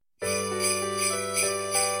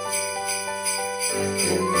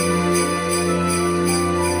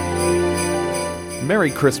Merry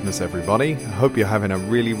Christmas, everybody. I hope you're having a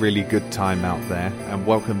really, really good time out there, and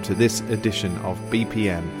welcome to this edition of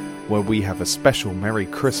BPM, where we have a special Merry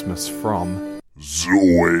Christmas from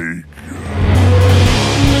Zoig.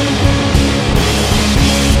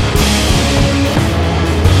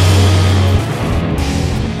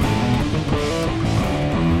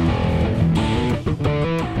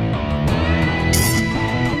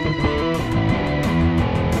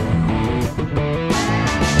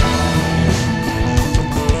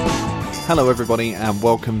 Hello everybody, and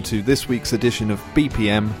welcome to this week's edition of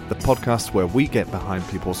BPM, the podcast where we get behind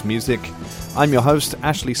people's music. I'm your host,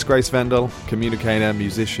 Ashley Scracevendel, communicator,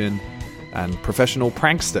 musician, and professional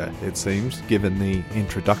prankster, it seems, given the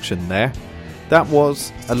introduction there. That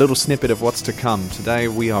was a little snippet of what's to come. Today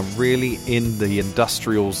we are really in the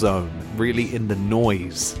industrial zone, really in the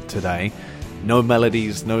noise today. No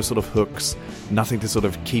melodies, no sort of hooks, nothing to sort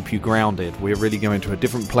of keep you grounded. We're really going to a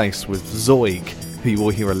different place with Zoig, who you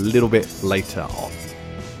will hear a little bit later on.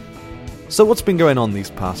 So what's been going on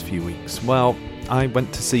these past few weeks? Well, I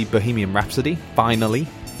went to see Bohemian Rhapsody, finally.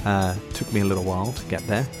 Took me a little while to get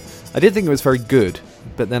there. I did think it was very good,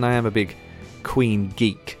 but then I am a big Queen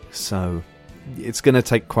geek, so it's going to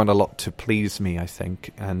take quite a lot to please me, I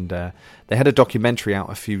think. And they had a documentary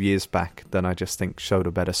out a few years back that I just think showed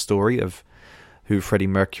a better story of who Freddie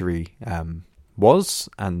Mercury was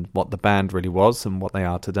and what the band really was and what they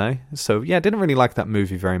are today. So yeah, didn't really like that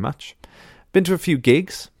movie very much. Been to a few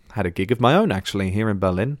gigs. Had a gig of my own actually here in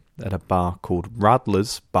Berlin at a bar called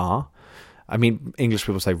Radler's Bar. I mean, English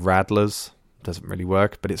people say Radler's, doesn't really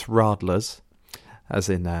work, but it's Radler's, as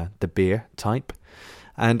in the beer type.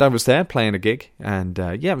 And I was there playing a gig, and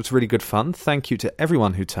yeah, it was really good fun. Thank you to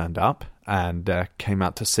everyone who turned up and came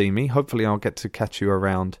out to see me. Hopefully I'll get to catch you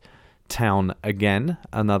around town again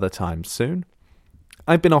another time soon.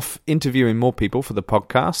 I've been off interviewing more people for the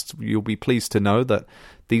podcast. You'll be pleased to know that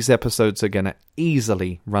these episodes are going to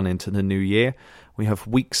easily run into the new year. We have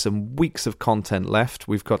weeks and weeks of content left.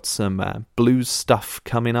 We've got some blues stuff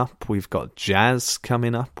coming up. We've got jazz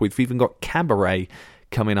coming up. We've even got cabaret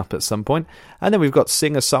coming up at some point. And then we've got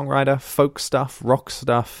singer-songwriter, folk stuff, rock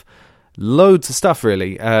stuff, loads of stuff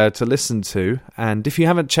really to listen to. And if you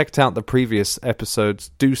haven't checked out the previous episodes,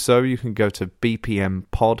 do so. You can go to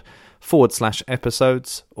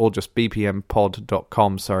bpmpod/episodes, or just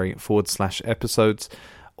bpmpod.com/episodes,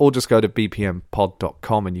 or just go to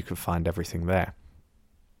bpmpod.com and you can find everything there.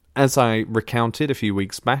 As I recounted a few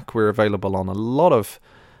weeks back, we're available on a lot of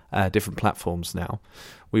different platforms now.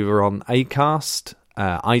 We were on Acast,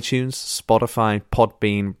 iTunes, Spotify,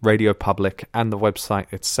 Podbean, Radio Public, and the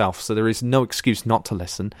website itself, so there is no excuse not to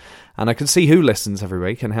listen. And I can see who listens every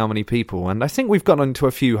week and how many people, and I think we've gotten to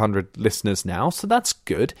a few hundred listeners now, so that's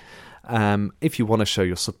good. If you want to show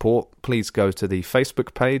your support, please go to the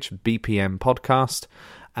Facebook page, BPM Podcast,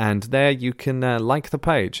 and there you can like the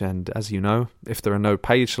page. And as you know, if there are no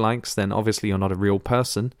page likes, then obviously you're not a real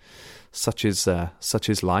person. Such is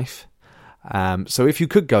life. So if you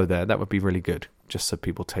could go there, that would be really good, just so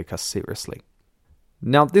people take us seriously.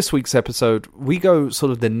 Now, this week's episode, we go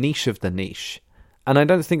sort of the niche of the niche. And I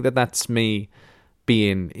don't think that that's me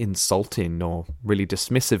being insulting or really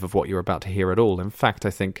dismissive of what you're about to hear at all. In fact,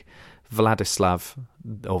 I think Vlad,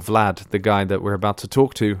 the guy that we're about to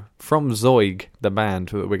talk to from Zoig, the band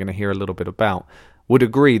that we're going to hear a little bit about, would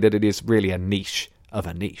agree that it is really a niche of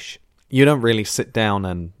a niche. You don't really sit down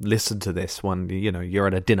and listen to this when, you know, you're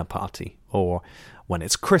at a dinner party or when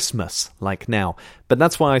it's Christmas, like now. But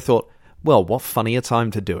that's why I thought, well, what funnier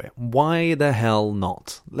time to do it? Why the hell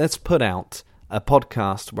not? Let's put out a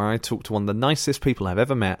podcast where I talk to one of the nicest people I've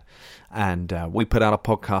ever met, and we put out a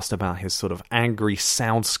podcast about his sort of angry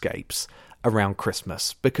soundscapes around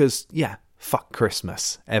Christmas, because, yeah, fuck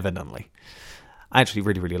Christmas, evidently. I actually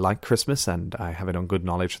really, really like Christmas, and I have it on good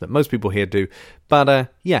knowledge that most people here do,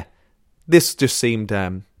 but, yeah, this just seemed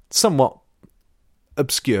somewhat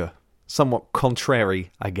obscure, somewhat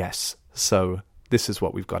contrary, I guess, so this is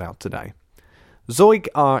what we've got out today. Zoig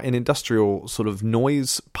are an industrial sort of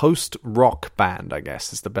noise post-rock band, I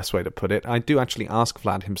guess is the best way to put it. I do actually ask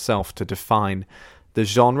Vlad himself to define the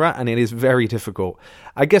genre, and it is very difficult.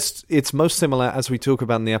 I guess it's most similar, as we talk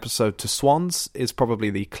about in the episode, to Swans, is probably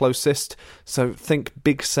the closest. So think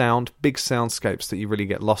big sound, big soundscapes that you really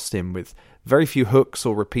get lost in with very few hooks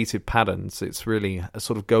or repeated patterns. It's really a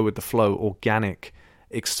sort of go-with-the-flow, organic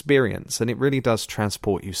experience, and it really does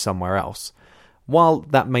transport you somewhere else. While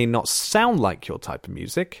that may not sound like your type of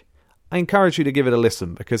music, I encourage you to give it a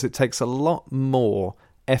listen, because it takes a lot more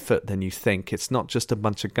effort than you think. It's not just a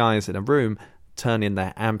bunch of guys in a room turning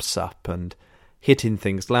their amps up and hitting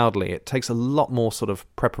things loudly. It takes a lot more sort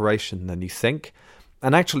of preparation than you think.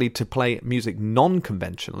 And actually, to play music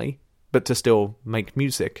non-conventionally, but to still make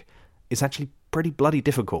music, is actually pretty bloody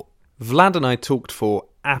difficult. Vlad and I talked for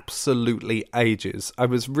absolutely ages. I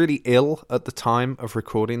was really ill at the time of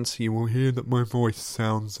recording, so you will hear that my voice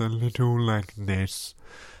sounds a little like this.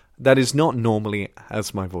 That is not normally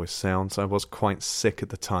as my voice sounds. I was quite sick at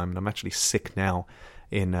the time, and I'm actually sick now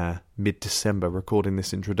in mid-December recording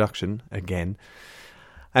this introduction again.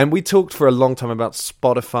 And we talked for a long time about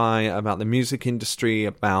Spotify, about the music industry,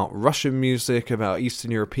 about Russian music, about Eastern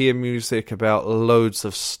European music, about loads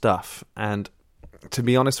of stuff. And to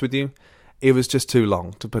be honest with you, it was just too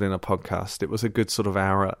long to put in a podcast. It was a good sort of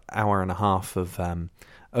hour and a half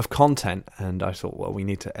of content, and I thought, well, we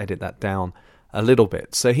need to edit that down a little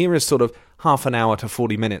bit. So here is sort of half an hour to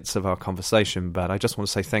 40 minutes of our conversation, but I just want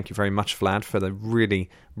to say thank you very much, Vlad, for the really,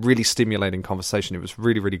 really stimulating conversation. It was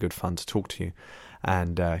really, really good fun to talk to you.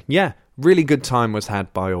 And really good time was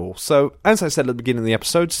had by all. So, as I said at the beginning of the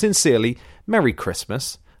episode, sincerely, Merry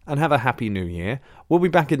Christmas and have a Happy New Year. We'll be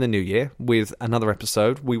back in the new year with another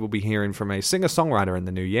episode. We will be hearing from a singer-songwriter in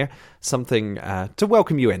the new year, something to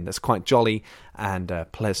welcome you in that's quite jolly and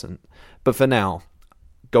pleasant. But for now,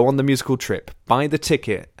 go on the musical trip, buy the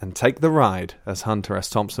ticket and take the ride, as Hunter S.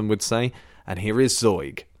 Thompson would say. And here is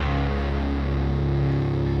Zoig.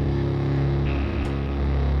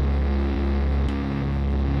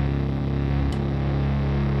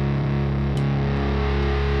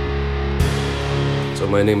 So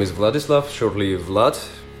my name is Vladislav, shortly Vlad.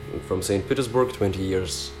 I'm from St. Petersburg, 20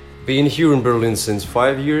 years. Been here in Berlin since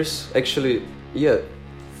 5 years. Actually,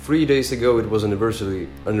 3 days ago it was anniversary,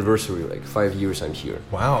 like 5 years I'm here.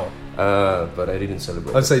 Wow. But I didn't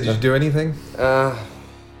celebrate. I'd say, did you do anything? No,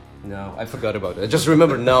 I forgot about it. I just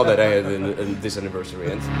remembered now that I had this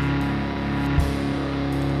anniversary. And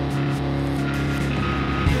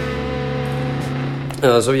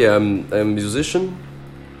I'm a musician.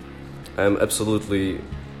 I'm absolutely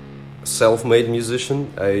self-made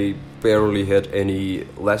musician. I barely had any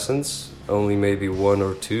lessons, only maybe one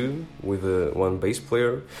or two with one bass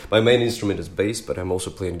player. My main instrument is bass, but I'm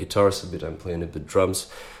also playing guitars a bit, I'm playing a bit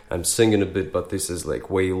drums, I'm singing a bit, but this is like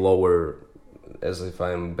way lower, as if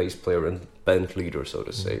I'm bass player and band leader, so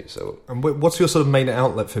to say. So, and what's your sort of main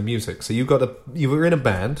outlet for music? So you were in a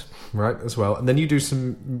band, right, as well, and then you do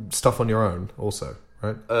some stuff on your own also.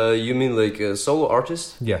 Right. You mean like a solo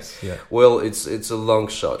artist? Yes. Yeah. Well, it's a long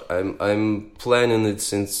shot. I'm planning it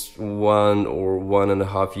since 1 or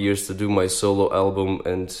 1.5 years to do my solo album,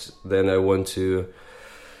 and then I want to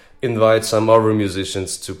invite some other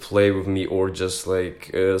musicians to play with me, or just like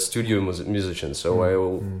studio musicians. So I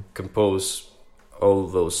will compose all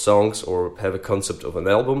those songs or have a concept of an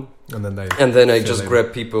album, and then I just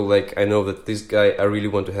grab people, like I know that this guy, I really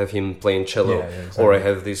want to have him playing cello, exactly. Or I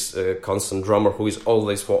have this constant drummer who is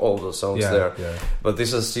always for all the songs there. But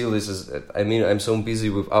I'm so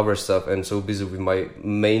busy with other stuff and so busy with my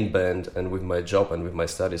main band and with my job and with my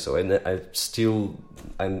studies, so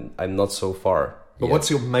I'm not so far. But yet.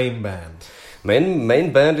 What's your main band?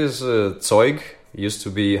 Main band is Zeug, used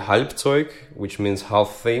to be Halbzeug, which means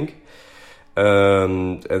half thing.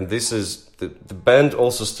 And this is the band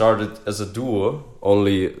also started as a duo,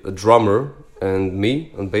 only a drummer and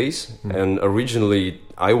me on bass. And originally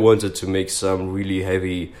I wanted to make some really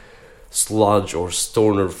heavy sludge or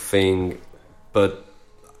stoner thing, but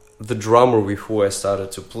the drummer with who I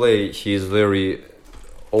started to play, he is very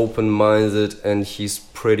open-minded and he's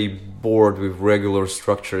pretty bored with regular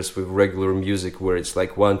structures, with regular music where it's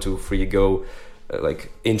like 1, 2, 3 go,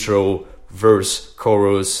 like intro, verse,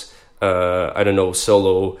 chorus,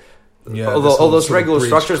 solo. All those regular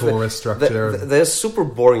structures, they're super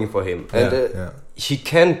boring for him. He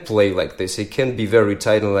can play like this. He can be very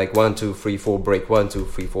tight and like 1, 2, 3, 4 break, 1, 2,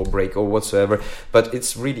 3, 4 break, or whatsoever. But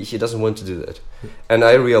it's really, he doesn't want to do that. And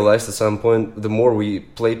I realized at some point, the more we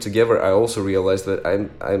played together, I also realized that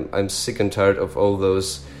I'm sick and tired of all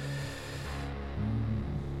those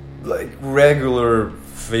like regular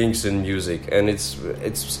things in music. And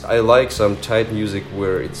I like some tight music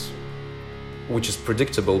which is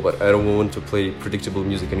predictable, but I don't want to play predictable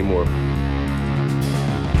music anymore.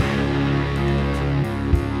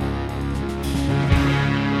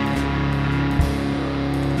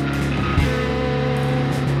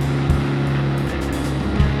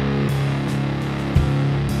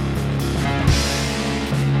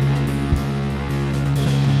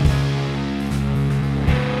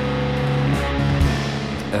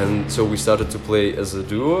 And so we started to play as a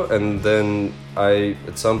duo, and then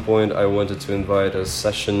at some point I wanted to invite a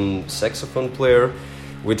session saxophone player.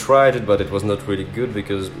 We tried it, but it was not really good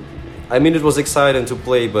because I mean, it was exciting to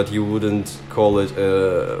play, but you wouldn't call it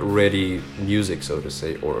ready music, so to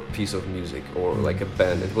say, or a piece of music, or like a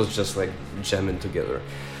band. It was just like jamming together.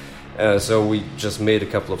 So we just made a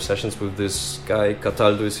couple of sessions with this guy,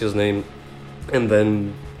 Cataldo is his name, and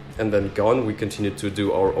then gone. We continued to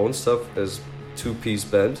do our own stuff as two-piece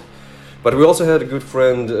band. But we also had a good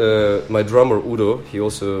friend, my drummer Udo. He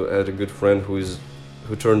also had a good friend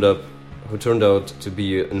who turned out to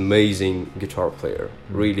be an amazing guitar player.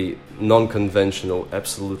 Really non-conventional,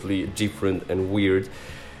 absolutely different and weird.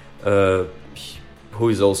 Who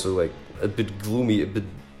is also like a bit gloomy, a bit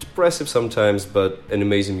depressive sometimes, but an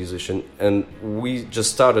amazing musician. And we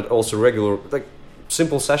just started also regular, like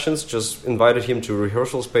simple sessions. Just invited him to a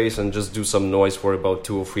rehearsal space and just do some noise for about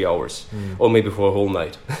 2 or 3 hours, or maybe for a whole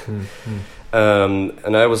night.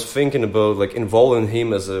 And I was thinking about like involving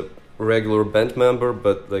him as a regular band member,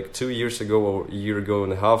 but like 2 years ago or a year ago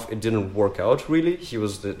and a half, it didn't work out really. He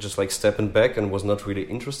was just like stepping back and was not really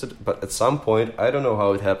interested. But at some point, I don't know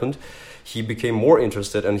how it happened, he became more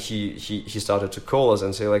interested, and he started to call us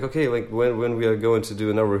and say like, okay, like when we are going to do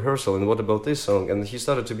another rehearsal, and what about this song? And he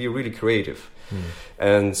started to be really creative.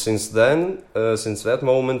 And since then, since that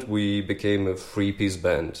moment, we became a 3-piece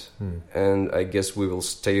band. And I guess we will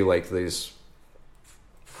stay like this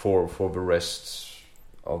for the rest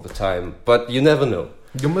of the time, but you never know.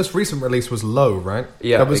 Your most recent release was Low, right?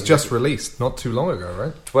 Yeah, that was exactly. just released not too long ago,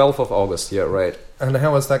 right? 12th of August, yeah, right. And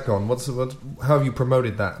how has that gone? How have you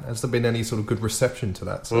promoted that? Has there been any sort of good reception to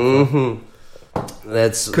that?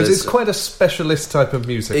 That's because it's quite a specialist type of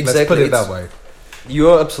music. Exactly, let's put it that way.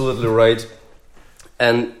 You're absolutely right.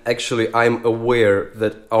 And actually, I'm aware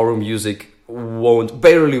that our music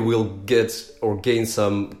barely will get or gain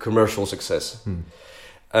some commercial success.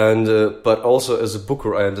 And but also as a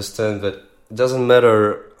booker, I understand that it doesn't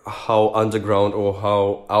matter how underground or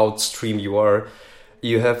how outstream you are.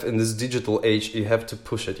 You have, in this digital age, you have to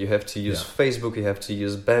push it. You have to use Facebook, you have to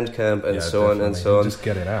use Bandcamp, and so on and so on. Just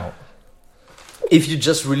get it out. If you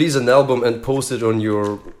just release an album and post it on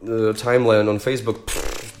your timeline on Facebook,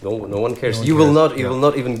 no one cares. You will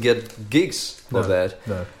not even get gigs for that.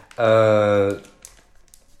 No.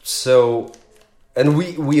 So, and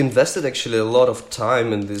we invested actually a lot of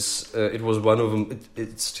time in this. It was one of them.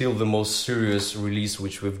 It's still the most serious release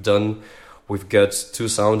which we've done. We've got 2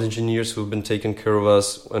 sound engineers who've been taking care of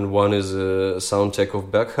us, and one is a sound tech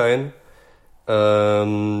of Berghain.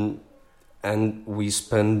 And we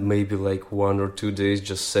spend maybe like 1 or 2 days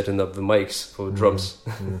just setting up the mics for drums.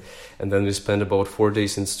 And then we spend about 4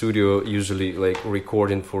 days in studio, usually like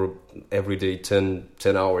recording for every day 10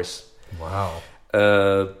 hours. Wow.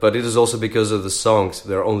 But it is also because of the songs.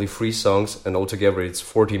 There are only 3 songs, and altogether it's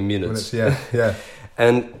 40 minutes. Yeah.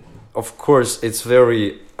 And of course, it's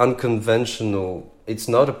very unconventional. It's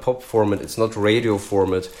not a pop format. It's not radio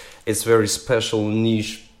format. It's very special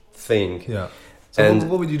niche thing. Yeah. So and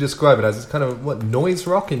what would you describe it as? It's kind of noise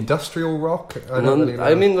rock, industrial rock.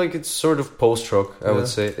 I mean, like it's sort of post rock. I would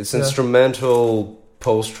say it's instrumental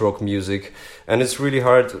post rock music, and it's really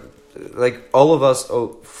hard. Like all of us,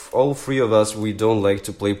 all 3 of us, we don't like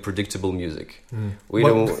to play predictable music. We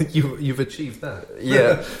don't. You've achieved that.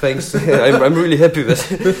 Yeah, thanks. I'm really happy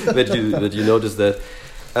that you noticed that.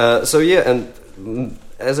 So yeah, and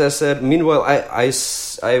as I said, meanwhile,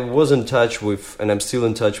 I was in touch with, and I'm still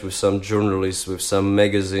in touch with some journalists, with some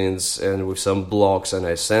magazines, and with some blogs, and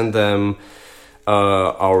I sent them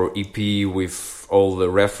our EP with all the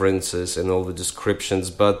references and all the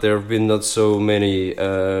descriptions, but there have been not so many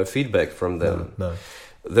feedback from them. No.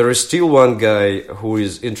 There is still one guy who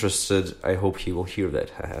is interested, I hope he will hear that,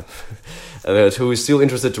 who is still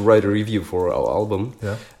interested to write a review for our album.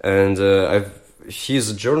 Yeah. And he's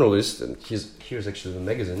a journalist, and here's actually the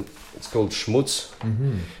magazine. It's called Schmutz.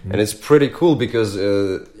 And it's pretty cool because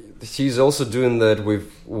he's also doing that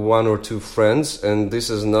with 1 or 2 friends, and this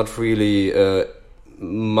is not really a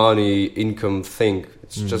money income thing.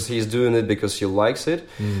 It's just he's doing it because he likes it.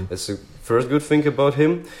 That's the first good thing about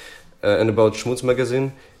him and about Schmutz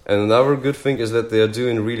magazine. And another good thing is that they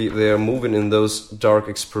are moving in those dark,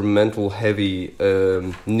 experimental, heavy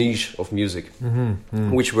niche of music,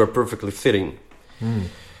 which were perfectly fitting.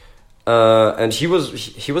 And he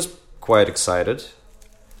was quite excited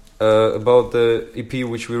about the EP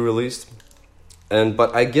which we released.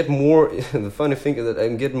 But I get more. The funny thing is that I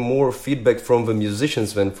get more feedback from the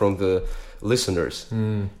musicians than from the listeners.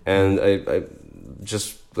 And I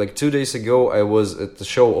just like 2 days ago, I was at the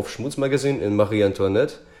show of Schmutz magazine in Marie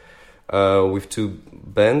Antoinette with 2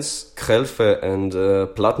 bands, Krelfe and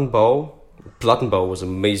Plattenbau. Plattenbau was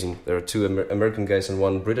amazing. There are 2 American guys and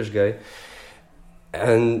 1 British guy.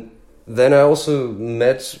 And then I also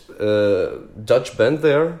met a Dutch band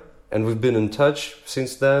there, and we've been in touch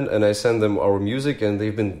since then. And I send them our music, and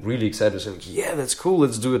they've been really excited. Saying, "Yeah, that's cool.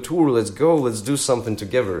 Let's do a tour. Let's go. Let's do something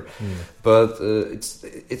together." But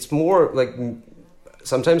it's more like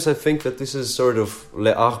sometimes I think that this is sort of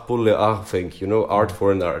le art pour le art thing, you know, art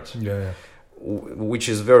for an art, which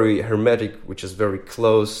is very hermetic, which is very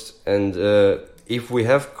closed, and if we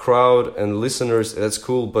have crowd and listeners, that's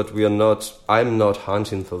cool, but I'm not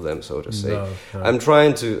hunting for them, so to say. No. I'm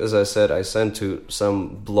trying to, as I said, I send to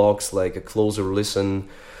some blogs like A Closer Listen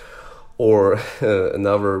or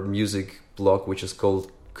another music blog which is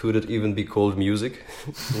called Could It Even Be Called Music,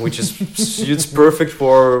 which it's perfect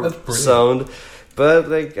for sound. But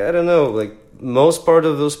like, I don't know, like most part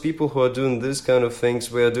of those people who are doing this kind of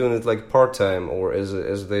things, we are doing it like part-time or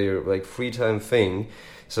as their like free time thing.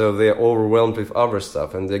 So they're overwhelmed with other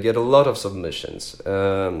stuff, and they get a lot of submissions.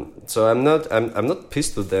 So I'm not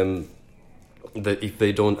pissed with them that if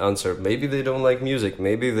they don't answer. Maybe they don't like music.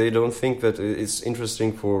 Maybe they don't think that it's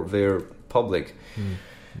interesting for their public.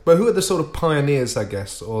 But who are the sort of pioneers, I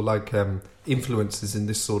guess, or like influences in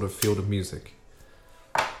this sort of field of music?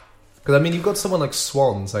 Because I mean, you've got someone like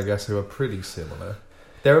Swans, I guess, who are pretty similar.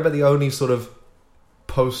 They're about the only sort of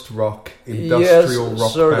post-rock, industrial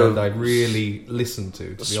rock band I really listen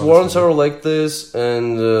to be Swans are like this,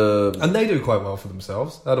 and they do quite well for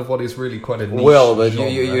themselves, out of what is really quite a niche but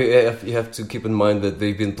you have to keep in mind that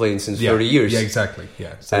they've been playing since 30 years. Yeah, exactly.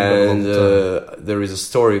 Yeah, so and there is a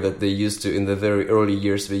story that they used to, in the very early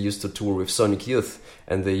years, they used to tour with Sonic Youth,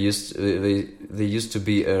 and they used to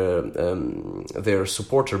be their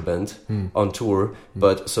supporter band on tour,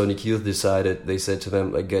 but Sonic Youth decided, they said to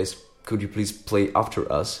them, like, guys, could you please play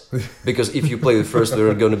after us? Because if you play it first, there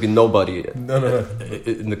are going to be nobody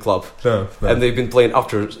in the club. No. And they've been playing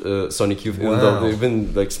after Sonic Youth, even though they've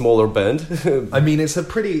been like smaller band. I mean, it's a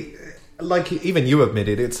pretty, like even you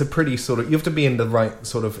admitted, it's a pretty sort of, you have to be in the right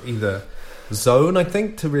sort of either zone, I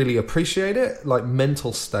think, to really appreciate it, like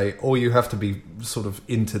mental state, or you have to be sort of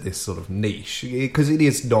into this sort of niche, because it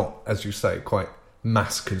is not, as you say, quite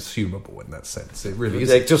mass consumable in that sense. It really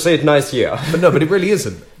is. Like, to say it nice, yeah. But it really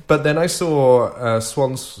isn't. But then I saw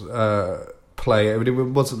Swans play. It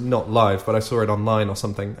was not live, but I saw it online or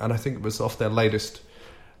something, and I think it was off their latest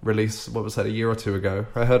release. What was that, a year or two ago?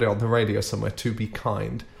 I heard it on the radio somewhere, To Be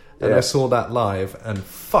Kind, and I saw that live, and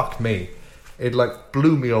fuck me, it like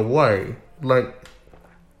blew me away. Like,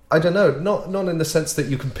 I don't know, not in the sense that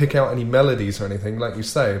you can pick out any melodies or anything, like you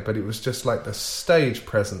say, but it was just like the stage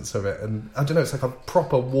presence of it, and I don't know, it's like a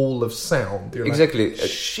proper wall of sound. You're exactly. Like,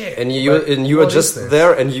 shit. And you are just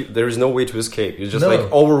there, and there is no way to escape. You're just like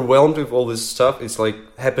overwhelmed with all this stuff. It's like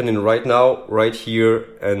happening right now, right here,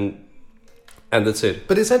 and that's it.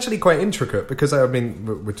 But it's actually quite intricate, because I mean,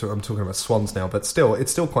 I'm talking about Swans now, but still,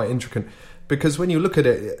 it's still quite intricate, because when you look at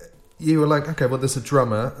it, you were like, okay, well, there's a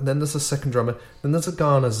drummer, and then there's a second drummer, then there's a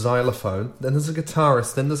guy on a xylophone, then there's a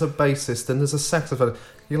guitarist, then there's a bassist, then there's a saxophone.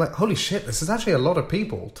 You're like, holy shit, this is actually a lot of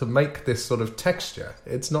people to make this sort of texture.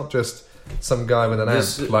 It's not just some guy with an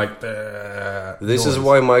amp like this is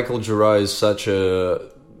why Michael Jura is such a,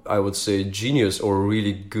 I would say, genius or a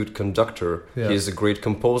really good conductor. Yeah. He's a great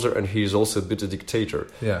composer, and he's also a bit a dictator.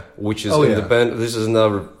 Yeah, which is the band. This is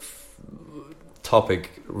another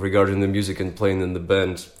topic regarding the music and playing in the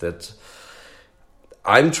band that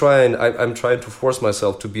I'm trying to force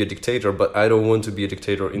myself to be a dictator, but I don't want to be a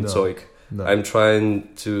dictator in Zeug. No. I'm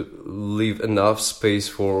trying to leave enough space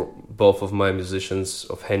for both of my musicians,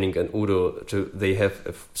 of Henning and Udo, they have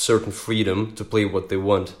a certain freedom to play what they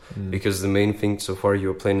want, because the main thing so far,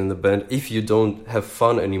 you're playing in the band, if you don't have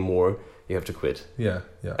fun anymore, you have to quit. Yeah.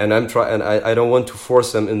 And I don't want to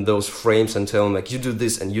force them in those frames and tell them like, you do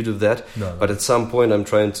this and you do that. No. But at some point, I'm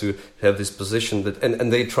trying to have this position that,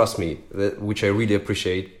 and they trust me, which I really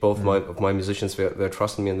appreciate. Both of my musicians, they're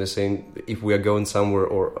trusting me, and they're saying if we are going somewhere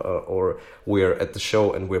or we are at the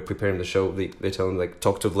show and we're preparing the show, they tell them like,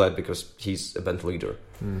 talk to Vlad because he's a band leader.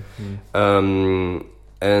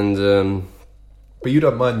 But you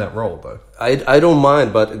don't mind that role, though. I don't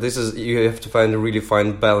mind, but this is, you have to find a really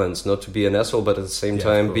fine balance, not to be an asshole, but at the same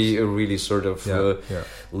time be a really sort of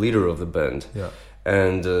leader of the band. Yeah.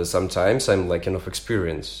 And sometimes I'm lacking of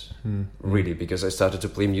experience, really, because I started to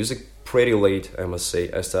play music pretty late, I must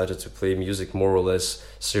say. I started to play music more or less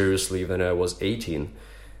seriously when I was 18.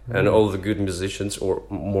 And all the good musicians, or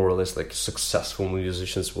more or less like successful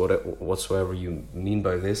musicians, whatsoever you mean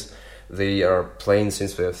by this, they are playing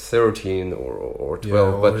since they're 13 or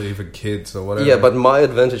 12. Or even kids or whatever. Yeah, but my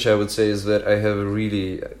advantage, I would say, is that I have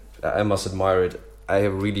I must admire it, I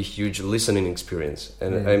have a really huge listening experience.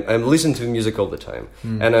 And I'm listening to music all the time.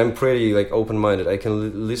 And I'm pretty like open-minded. I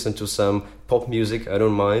can listen to some pop music, I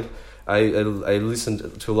don't mind. I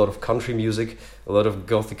listened to a lot of country music, a lot of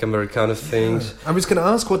Gothic Americana things. I was going to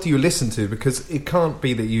ask, what do you listen to? Because it can't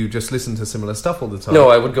be that you just listen to similar stuff all the time. No,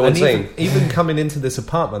 I would go and insane. Even coming into this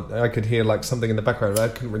apartment, I could hear like something in the background. I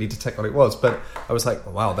couldn't really detect what it was, but I was like,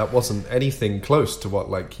 wow, that wasn't anything close to what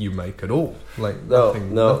like you make at all. Like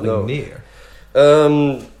nothing near.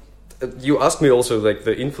 You asked me also like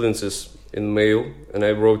the influences in Mail, and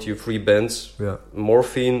I wrote you 3 bands: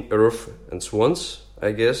 Morphine, Earth, and Swans,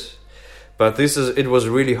 I guess. But it was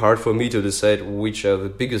really hard for me to decide which are the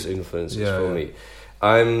biggest influences for me.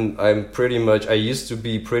 I'm pretty much, I used to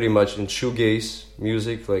be pretty much in shoegaze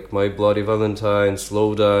music, like My Bloody Valentine,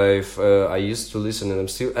 Slowdive. I used to listen, and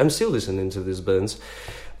I'm still listening to these bands.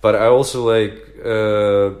 But I also like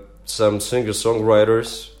some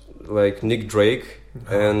singer-songwriters like Nick Drake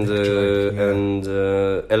and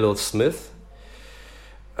L.L. Smith.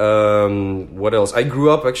 What else? I grew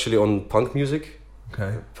up actually on punk music.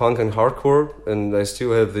 Okay. Punk and hardcore, and I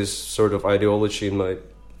still have this sort of ideology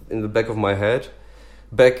in the back of my head.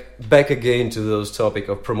 Back again to those topic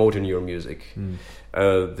of promoting your music.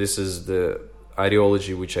 This is the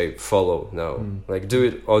ideology which I follow now. Like, do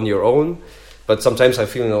it on your own. But sometimes I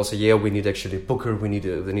feel also, we need actually a booker, we need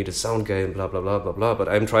a sound guy, and blah blah blah blah blah. But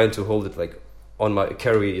I'm trying to hold it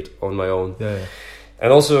carry it on my own. Yeah.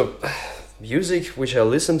 And also, music which I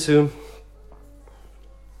listen to.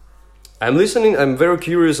 I'm very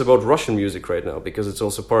curious about Russian music right now, because it's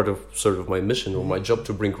also part of sort of my mission or my job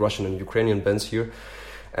to bring Russian and Ukrainian bands here.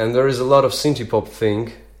 And there is a lot of synthie pop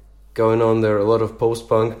thing going on there, a lot of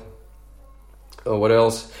post-punk. What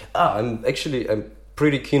else? I'm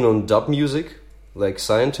pretty keen on dub music, like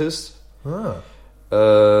Scientist. So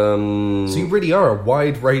you really are a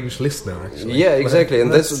wide range listener, actually. Yeah, exactly,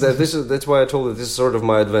 and that's why I told you this is sort of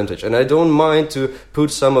my advantage, and I don't mind to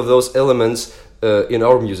put some of those elements in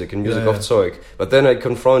our music, in music of Zeug. But then I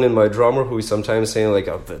confronted my drummer, who is sometimes saying like,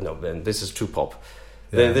 "Oh, no, man, this is too pop.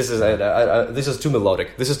 This is too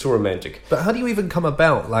melodic. This is too romantic." But how do you even come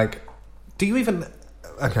about? Like, do you even?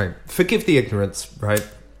 Okay, forgive the ignorance, right?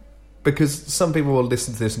 Because some people will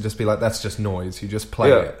listen to this and just be like, that's just noise. You just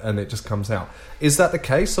play it and it just comes out. Is that the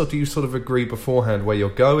case, or do you sort of agree beforehand where you're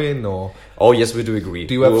going? Or oh, yes, we do agree.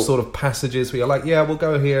 Do you have sort of passages where you're like, we'll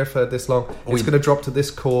go here for this long. It's going to drop to this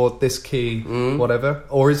chord, this key, whatever?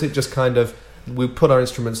 Or is it just kind of, we put our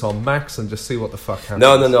instruments on max and just see what the fuck happens?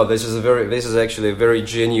 No. This is actually a very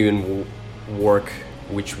genuine work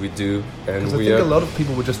which we do, and I think a lot of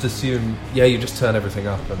people would just assume, you just turn everything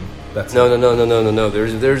up and that's No.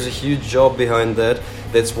 There's a huge job behind that.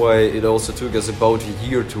 That's why it also took us about a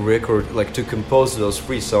year to record, like to compose those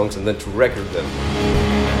 3 songs and then to record them.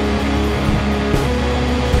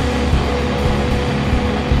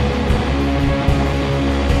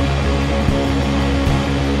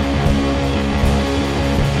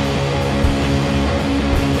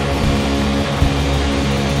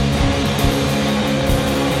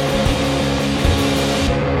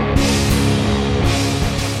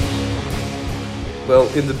 Well,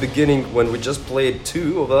 in the beginning, when we just played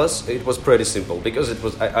 2 of us, it was pretty simple, because it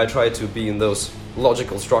was I tried to be in those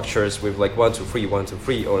logical structures with like 1 2 3 1 2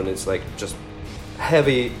 3, and it's like just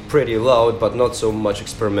heavy, pretty loud, but not so much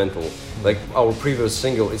experimental. Like our previous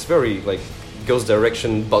single, it's very like Ghost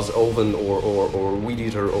Direction, Buzz Oven, or Weed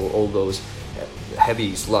Eater, or all those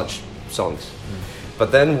heavy sludge songs.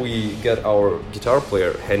 But then we got our guitar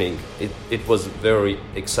player, Henning. It was very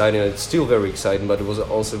exciting. It's still very exciting, but it was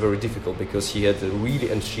also very difficult, because he had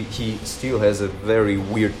he still has a very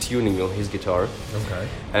weird tuning on his guitar. Okay.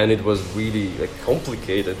 And it was really like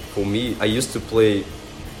complicated for me. I used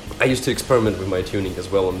to experiment with my tuning as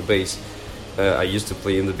well on the bass. I used to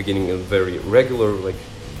play in the beginning a very regular, like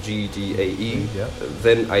G, D, A, E.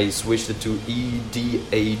 Then I switched it to E, D,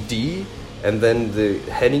 A, D. And then the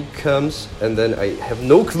Henning comes, and then I have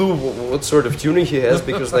no clue what sort of tuning he has,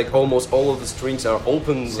 because like almost all of the strings are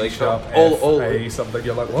open, C like sharp, all A something.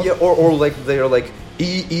 You're like, what? Yeah, or like they are like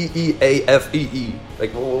E E E A F E E.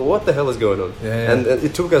 Like what the hell is going on? Yeah. And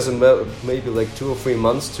it took us maybe like 2 or 3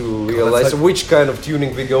 months to realize which kind of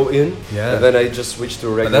tuning we go in. Yeah. And then I just switched to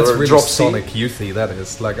a regular that's really drop sonic C. youthy. That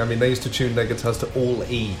is like, I mean, they used to tune their guitars to all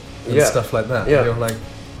E and Yeah. stuff like that. Yeah. And you're like,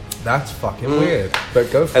 that's fucking weird.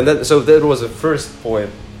 But go for And then, so that was the first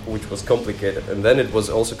point, which was complicated, and then it was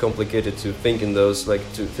also complicated to think in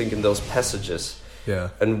those passages. Yeah.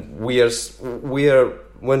 And we are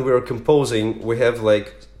when we are composing, we have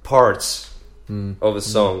like parts of a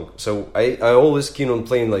song. So I always keen on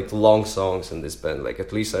playing like long songs in this band, like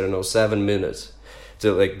at least 7 minutes,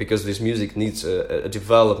 to like, because this music needs a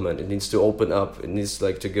development. It needs to open up. It needs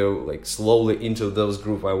like to go like slowly into those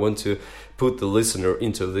groove. I want to put the listener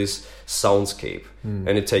into this soundscape, and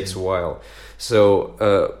it takes a while. So,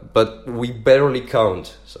 but we barely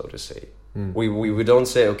count, so to say. We don't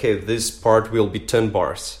say, okay, this part will be 10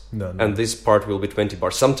 bars, and this part will be 20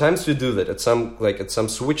 bars. Sometimes we do that at some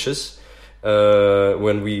switches.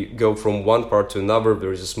 When we go from one part to another,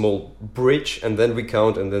 there is a small bridge, and then we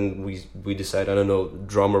count, and then we decide, I don't know,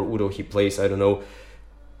 drummer Udo, he plays, I don't know,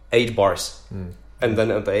 8 bars. And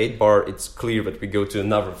then at the 8 bar, it's clear that we go to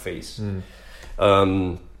another phase.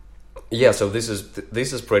 Yeah, so this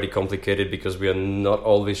is pretty complicated because we are not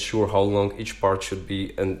always sure how long each part should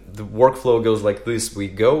be, and the workflow goes like this: we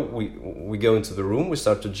go into the room, we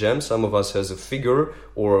start to jam. Some of us has a figure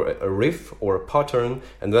or a riff or a pattern,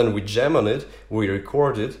 and then we jam on it, we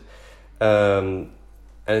record it, and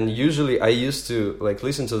usually I used to like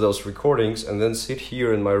listen to those recordings and then sit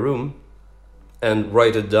here in my room and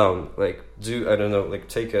write it down. Like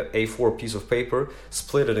take a A4 piece of paper,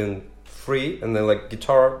 split it in 3, and then like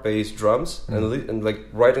guitar, bass, drums, and like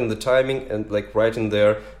writing the timing, and like writing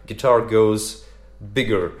there, guitar goes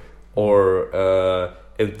bigger, or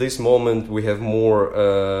at this moment we have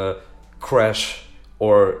more crash,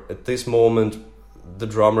 or at this moment the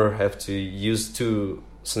drummer have to use 2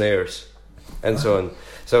 snares, and so on.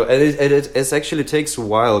 So it actually takes a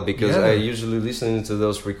while, because I usually listen to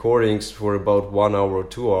those recordings for about 1 hour or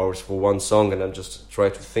 2 hours for one song, and I just try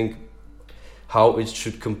to think how it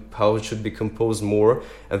should be composed more,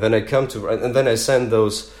 and then I send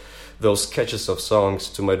those sketches of songs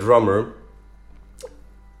to my drummer,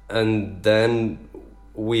 and then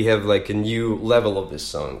we have like a new level of this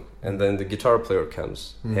song, and then the guitar player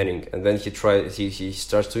comes, Henning, and then he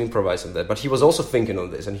starts to improvise on that. But he was also thinking on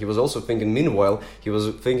this, and he was also thinking, meanwhile, he was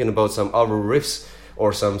thinking about some other riffs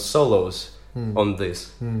or some solos on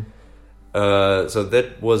this. So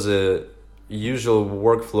that was a usual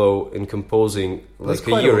workflow in composing like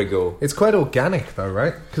a year ago. It's quite organic though,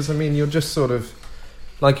 right? Because I mean, you're just sort of,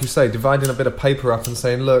 like you say, dividing a bit of paper up and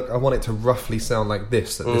saying, look, I want it to roughly sound like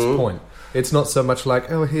this at this point. It's not so much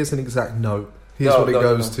like, oh, here's an exact note, here's what it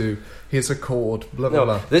goes to, here's a chord, blah blah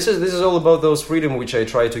blah. This is all about those freedom which I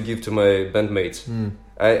try to give to my bandmates.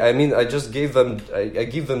 I mean, I just give them I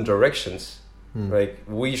give them directions. Like,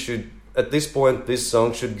 we should, at this point, this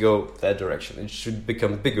song should go that direction. It should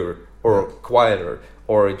become bigger or quieter,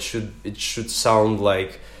 or it should sound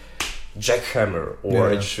like jackhammer,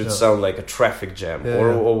 or it should sound like a traffic jam,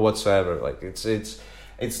 or whatsoever. Like it's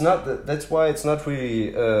not that's why it's not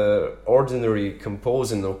really ordinary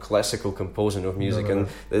composing or classical composing of music. And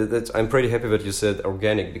I'm pretty happy that you said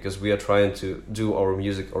organic, because we are trying to do our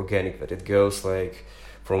music organic, that it goes like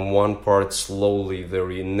from one part slowly,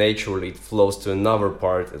 very naturally, it flows to another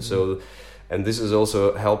part, and so. And this is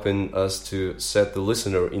also helping us to set the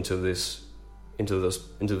listener into this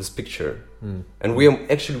picture. And we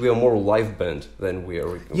are more live band than we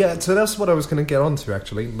are. Yeah, so that's what I was going to get onto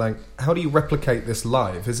actually. Like, how do you replicate this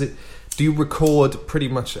live? Do you record pretty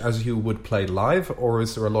much as you would play live, or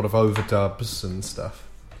is there a lot of overdubs and stuff?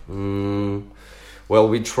 Well,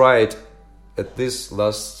 we tried at this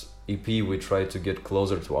last EP. We tried to get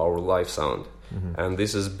closer to our live sound. And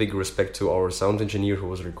this is big respect to our sound engineer who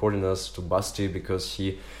was recording us, to Basti, because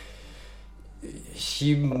he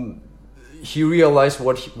realized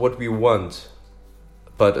what we want,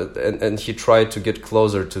 but and he tried to get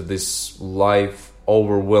closer to this live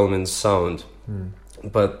overwhelming sound.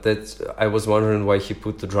 But I was wondering why he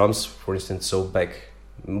put the drums, for instance, so back.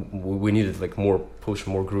 We needed like more push,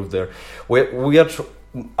 more groove there. We are.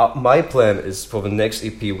 My plan is for the next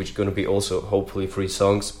EP, which is going to be also hopefully 3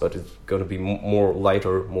 songs, but it's going to be more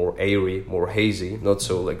lighter, more airy, more hazy, not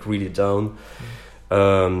so like really down.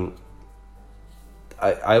 I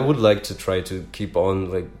would like to try to keep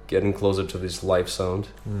on like getting closer to this live sound,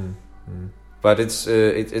 but it's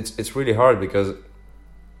really hard because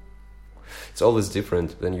it's always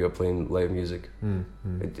different than you are playing live music.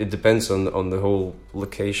 It depends on the whole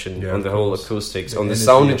location, on the whole acoustics, on the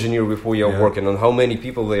sound engineer with who you're working, on how many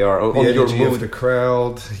people they are, on your mood, of the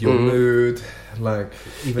crowd, your mood, like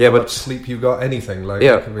even how much sleep you got, anything like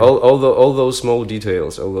all those small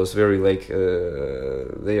details, all those very like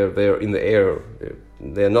they are in the air.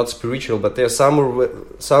 They are not spiritual, but they are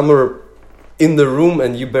somewhere in the room,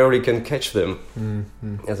 and you barely can catch them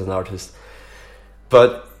as an artist.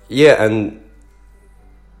 But yeah, and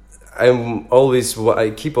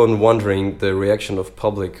I keep on wondering the reaction of a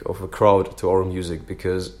crowd to our music,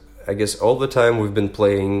 because I guess all the time we've been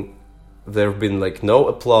playing, there have been like no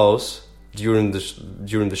applause during the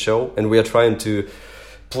show, and we are trying to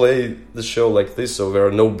play the show like this, so there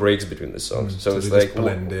are no breaks between the songs. So it's they like just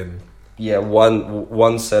blend in. Yeah,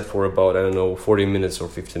 one set for about, I don't know, 40 minutes or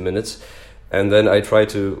 15 minutes. And then I try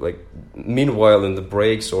to, like, meanwhile in the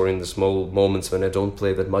breaks or in the small moments when I don't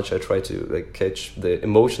play that much, I try to, like, catch the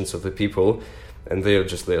emotions of the people. And they're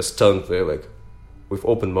stunned. They're like, with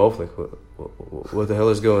open mouth, like, what the hell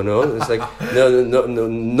is going on? It's like,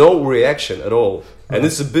 no reaction at all. And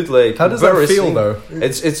it's a bit like, how does that feel, though?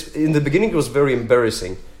 It's in the beginning it was very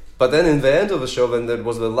embarrassing. But then in the end of the show, when that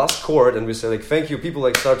was the last chord, and we say like, thank you, people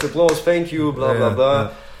like start to applause, thank you, blah, blah,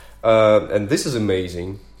 blah. Yeah. And this is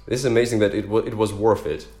amazing. This is amazing that it was worth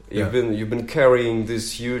it. You've been carrying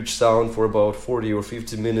this huge sound for about 40 or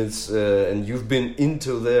 50 minutes, and you've been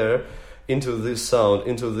into this sound,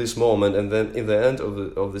 into this moment, and then in the end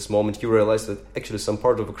of this moment, you realize that actually some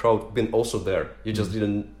part of the crowd been also there. You just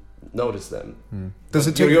didn't notice them. Does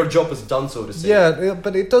it your job is done, so to say? Yeah,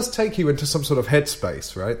 but it does take you into some sort of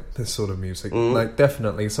headspace, right? This sort of music, like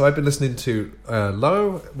definitely. So I've been listening to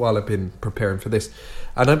Low while I've been preparing for this,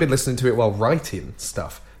 and I've been listening to it while writing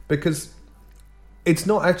stuff, because it's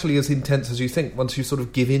not actually as intense as you think once you sort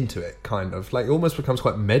of give into it, kind of. Like, it almost becomes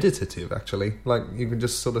quite meditative, actually. Like, you can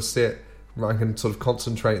just sort of sit, I can sort of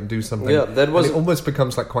concentrate and do something. Yeah, that was... And it almost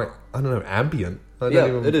becomes like quite, I don't know, ambient.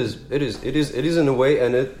 It is in a way,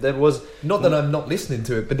 and that was... Not that I'm not listening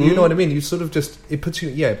to it, but you know what I mean? You sort of just... It puts you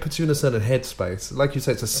in a certain headspace. Like you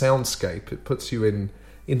say, it's a soundscape. It puts you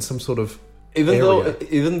in some sort of area.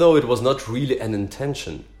 Even though it was not really an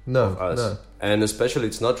intention of us. No. And especially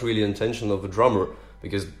it's not really intention of the drummer,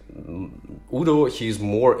 because Udo, he's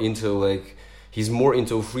more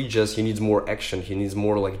into free jazz. He needs more action. He needs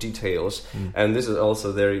more like details. And this is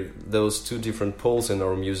also those two different poles in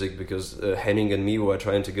our music, because Henning and me were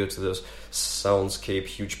trying to go to this soundscape,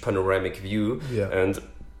 huge panoramic view. Yeah. And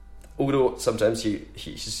Udo sometimes he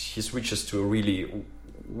switches to a really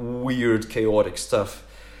weird, chaotic stuff,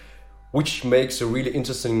 which makes a really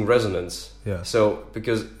interesting resonance. Yeah. So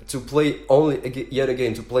because to play only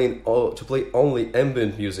only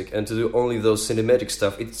ambient music and to do only those cinematic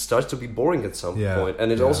stuff, it starts to be boring at some point,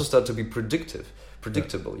 and it also starts to be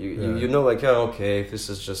predictable. You know, like, oh, okay, this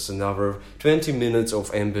is just another 20 minutes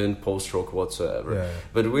of ambient post-rock whatsoever. Yeah.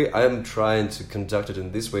 But I am trying to conduct it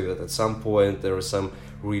in this way that at some point there are some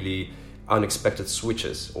really unexpected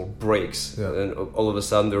switches or breaks, and all of a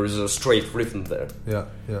sudden there is a straight rhythm there.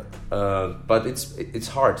 But it's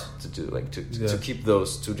hard to do, like to keep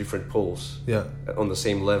those two different poles on the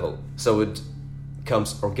same level, so it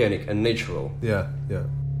becomes organic and natural. Yeah.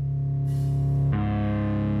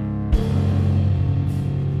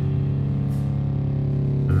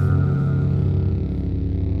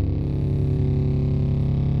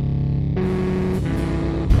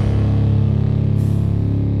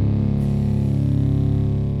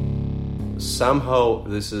 Somehow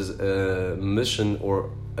this is a mission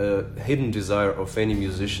or a hidden desire of any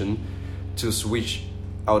musician to switch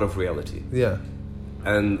out of reality. Yeah.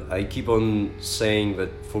 And I keep on saying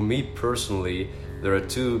that for me personally, there are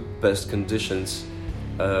two best conditions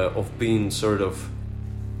of being sort of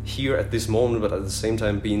here at this moment, but at the same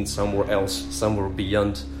time being somewhere else, somewhere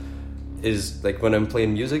beyond, is like when I'm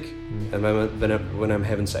playing music and when I'm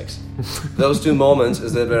having sex. Those two moments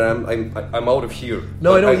is that when I'm out of here.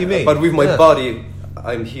 No, I know what you mean. But with my body,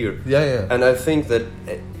 I'm here. Yeah. And I think that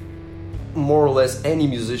more or less any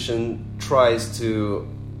musician tries to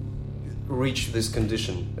reach this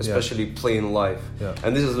condition, especially playing live. Yeah.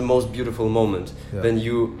 And this is the most beautiful moment. Yeah. Then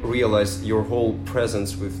you realize your whole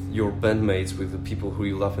presence with your bandmates, with the people who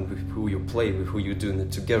you love and with who you play, with who you're doing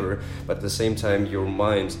it together. But at the same time, your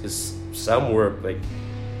mind is somewhere like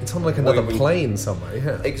it's on like another plane somewhere.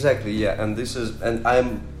 Yeah. Exactly. Yeah. And this is, and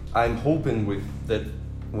I'm hoping with that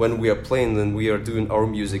when we are playing and we are doing our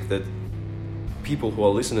music, that people who are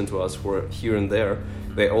listening to us, who are here and there,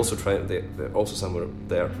 they're also somewhere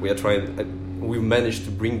there. We managed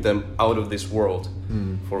to bring them out of this world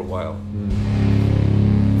for a while.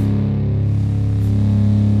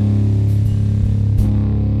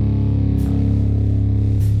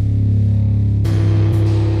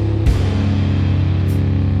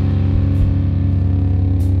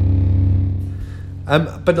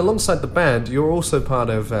 But alongside the band, you're also part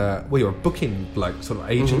of, you're a booking sort of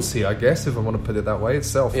agency, I guess, if I want to put it that way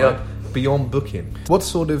itself, right? Beyond Booking. What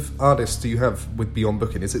sort of artists do you have with Beyond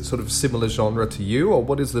Booking? Is it sort of similar genre to you, or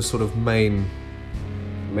what is the sort of main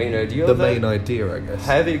idea? The main idea, I guess.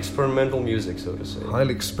 Heavy experimental music, so to say.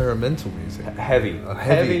 Highly experimental music. Heavy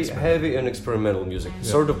and experimental music. Yeah.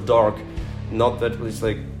 Sort of dark, not that it's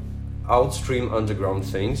like outstream underground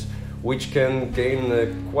things, which can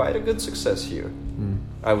gain quite a good success here.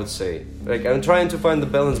 I would say. Like I'm trying to find the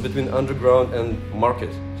balance between underground and market,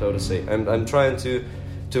 so to say. I'm trying to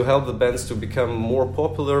help the bands to become more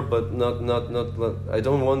popular, but not. I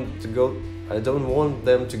don't want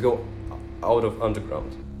them to go out of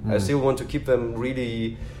underground. I still want to keep them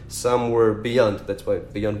really somewhere beyond. That's why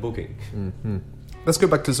beyond booking. Mm-hmm. Let's go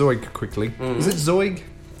back to Zoig quickly. Is it Zoig?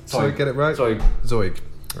 Sorry, get it right? Zoig.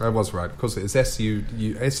 I was right. Of course it is.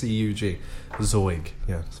 S-E-U-G. Zoig,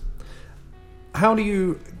 yes. How do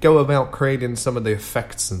you go about creating some of the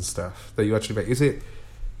effects and stuff that you actually make?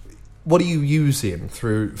 What are you using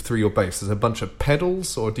through your bass? Is it a bunch of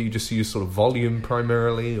pedals, or do you just use sort of volume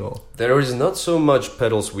primarily? Or there is not so much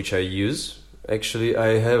pedals which I use. Actually,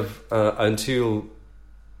 I have until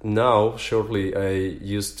now. Shortly, I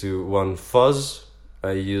used to one fuzz.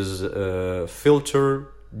 I use filter,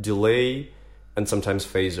 delay, and sometimes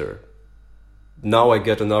phaser. Now I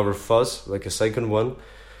get another fuzz, like a second one.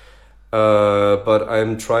 But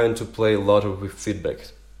I'm trying to play a lot with feedback.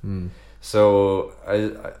 So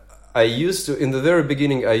I used to, in the very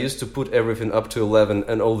beginning, I used to put everything up to 11,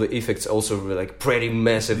 and all the effects also were like pretty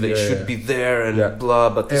massive. They should be there and blah.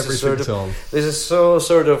 But this is so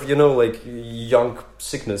sort of, you know, like young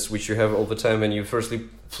sickness which you have all the time when you firstly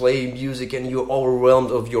play music and you're overwhelmed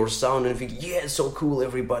of your sound and think, yeah, it's so cool,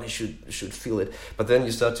 everybody should feel it. But then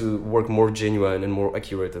you start to work more genuine and more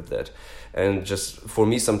accurate at that. And just for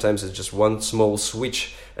me, sometimes it's just one small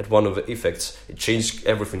switch at one of the effects. It changed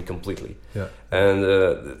everything completely. Yeah.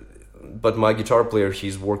 And but my guitar player,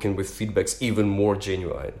 he's working with feedbacks even more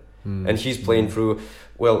genuine, and he's playing through.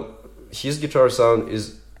 Well, his guitar sound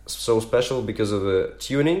is so special because of the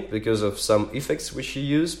tuning, because of some effects which he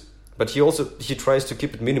uses. But he tries to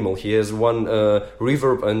keep it minimal. He has one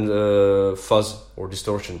reverb and fuzz or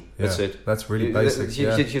distortion. That's it. That's really basic.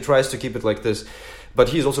 He tries to keep it like this. But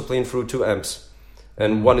he's also playing through two amps.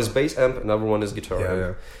 And one is bass amp, another one is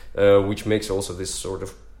guitar amp. Which makes also this sort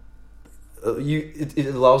of... it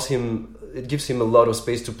allows him... It gives him a lot of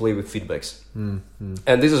space to play with feedbacks.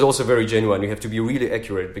 And this is also very genuine. You have to be really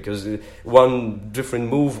accurate, because one different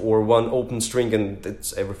move or one open string and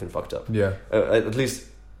it's everything fucked up. At least...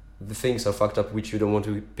 the things are fucked up which you don't want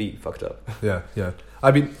to be fucked up. Yeah.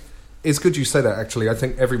 I mean, it's good you say that, actually. I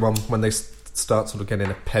think everyone, when they start sort of getting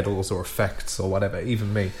into pedals or effects or whatever,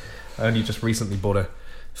 even me, I only just recently bought a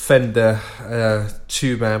Fender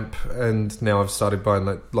tube amp, and now I've started buying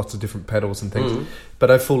like lots of different pedals and things.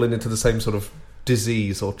 But I've fallen into the same sort of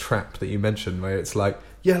disease or trap that you mentioned, where it's like,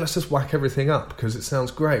 let's just whack everything up because it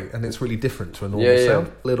sounds great and it's really different to a normal sound.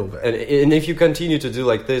 A little bit. And if you continue to do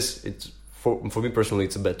like this, it's... For me personally,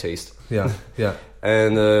 it's a bad taste. Yeah.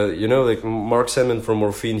 And, you know, like Mark Salmon from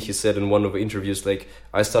Morphine, he said in one of the interviews, like,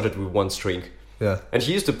 I started with one string. Yeah. And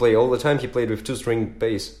he used to play all the time, he played with 2-string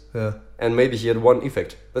bass. Yeah. And maybe he had one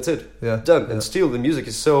effect. That's it. Yeah. Done. And still, the music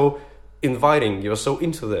is so inviting. You're so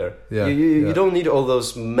into there. Yeah. You don't need all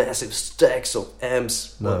those massive stacks of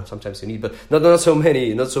amps. No. Well, sometimes you need, but not so many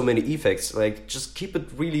effects. Like, just keep it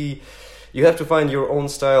really... You have to find your own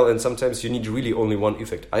style, and sometimes you need really only one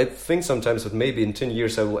effect. I think sometimes that maybe in 10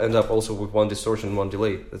 years I will end up also with one distortion and one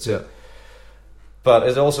delay. That's it. But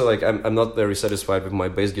it's also like I'm not very satisfied with my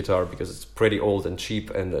bass guitar because it's pretty old and cheap,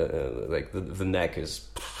 and like the neck is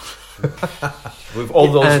with all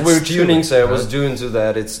those weird tunings I was doing to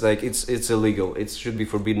that. It's like it's illegal. It should be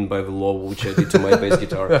forbidden by the law, which I did to my bass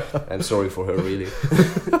guitar. I'm sorry for her, really.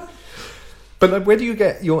 But like, where do you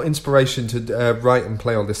get your inspiration to write and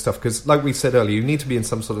play all this stuff? Because like we said earlier, you need to be in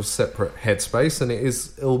some sort of separate headspace, and it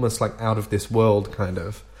is almost like out of this world kind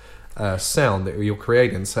of sound that you're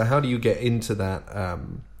creating. So how do you get into that?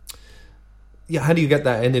 How do you get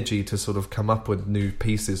that energy to sort of come up with new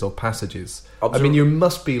pieces or passages? I mean, you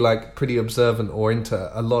must be like pretty observant or into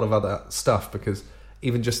a lot of other stuff, because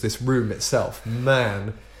even just this room itself,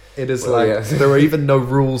 man... It is there are even no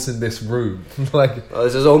rules in this room. Like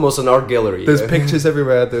this is almost an art gallery. There's pictures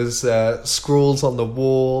everywhere. There's scrawls on the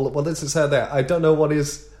wall. What does it say there? I don't know what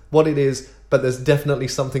it is, but there's definitely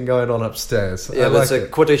something going on upstairs. Yeah, that's a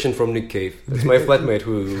quotation from Nick Cave. It's my flatmate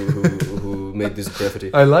who made this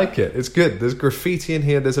graffiti. I like it. It's good. There's graffiti in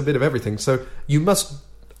here. There's a bit of everything. So you must,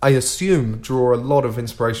 I assume, draw a lot of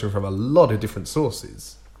inspiration from a lot of different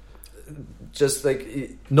sources. Just like...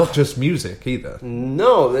 Not just music, either.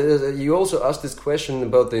 No, you also asked this question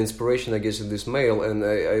about the inspiration, I guess, in this mail, and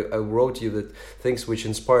I wrote you that things which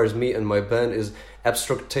inspires me and my band is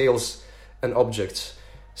abstract tales and objects.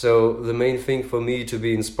 So the main thing for me to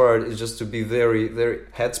be inspired is just to be very, very...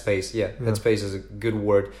 Headspace, headspace is a good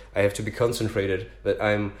word. I have to be concentrated, that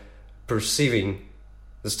I'm perceiving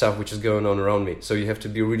the stuff which is going on around me. So you have to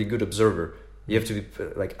be a really good observer. You have to be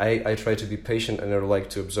like I try to be patient and I like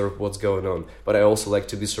to observe what's going on, but I also like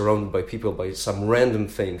to be surrounded by people, by some random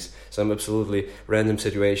things, some absolutely random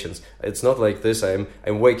situations. It's not like this. I'm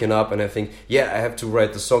waking up and I think, yeah, I have to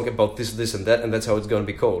write the song about this and that, and that's how it's going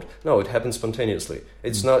to be called. No, it happens spontaneously.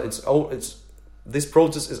 It's not. It's this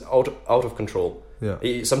process is out of control.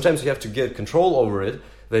 Yeah. Sometimes you have to get control over it.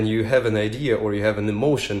 Then you have an idea or you have an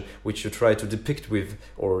emotion which you try to depict with,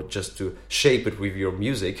 or just to shape it with your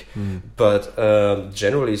music. But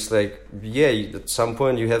generally it's like, at some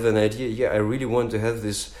point you have an idea, I really want to have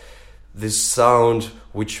this sound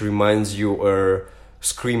which reminds you a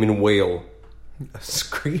screaming whale. A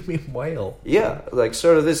screaming whale? Yeah, like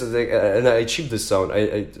sort of this, like, and I achieve this sound.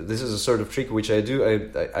 This is a sort of trick which I do.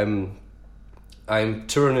 I'm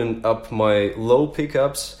turning up my low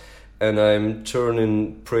pickups, and I'm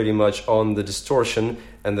turning pretty much on the distortion,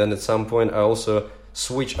 and then at some point I also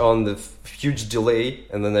switch on the huge delay,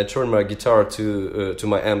 and then I turn my guitar to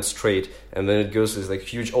my amp straight, and then it goes this like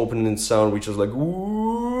huge opening sound, which is like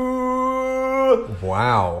woo.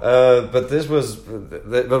 Wow. But that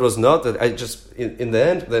was not that. I just in the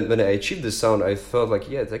end, when I achieved this sound, I thought like,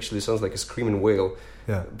 it actually sounds like a screaming whale.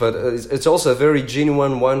 Yeah. But it's also a very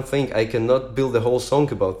genuine one thing. I cannot build a whole song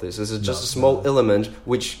about this. This is just a small element,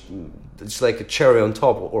 which it's like a cherry on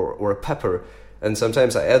top or a pepper. And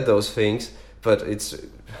sometimes I add those things, but I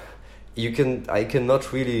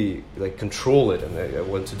cannot really like control it. And I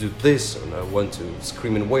want to do this, and I want to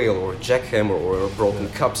screaming whale or jackhammer or a broken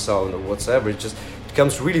cup sound or whatever. It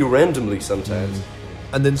comes really randomly sometimes.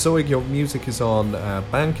 And then Zoig, your music is on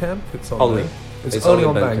Bandcamp. It's on Only. there. It's only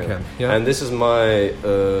on Bandcamp. Yeah. And this is my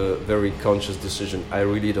very conscious decision. I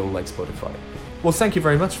really don't like Spotify. Well, thank you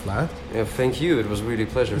very much, Vlad. Yeah, thank you. It was really a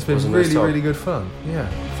pleasure. It's been really, really good fun. Yeah,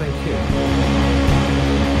 thank you.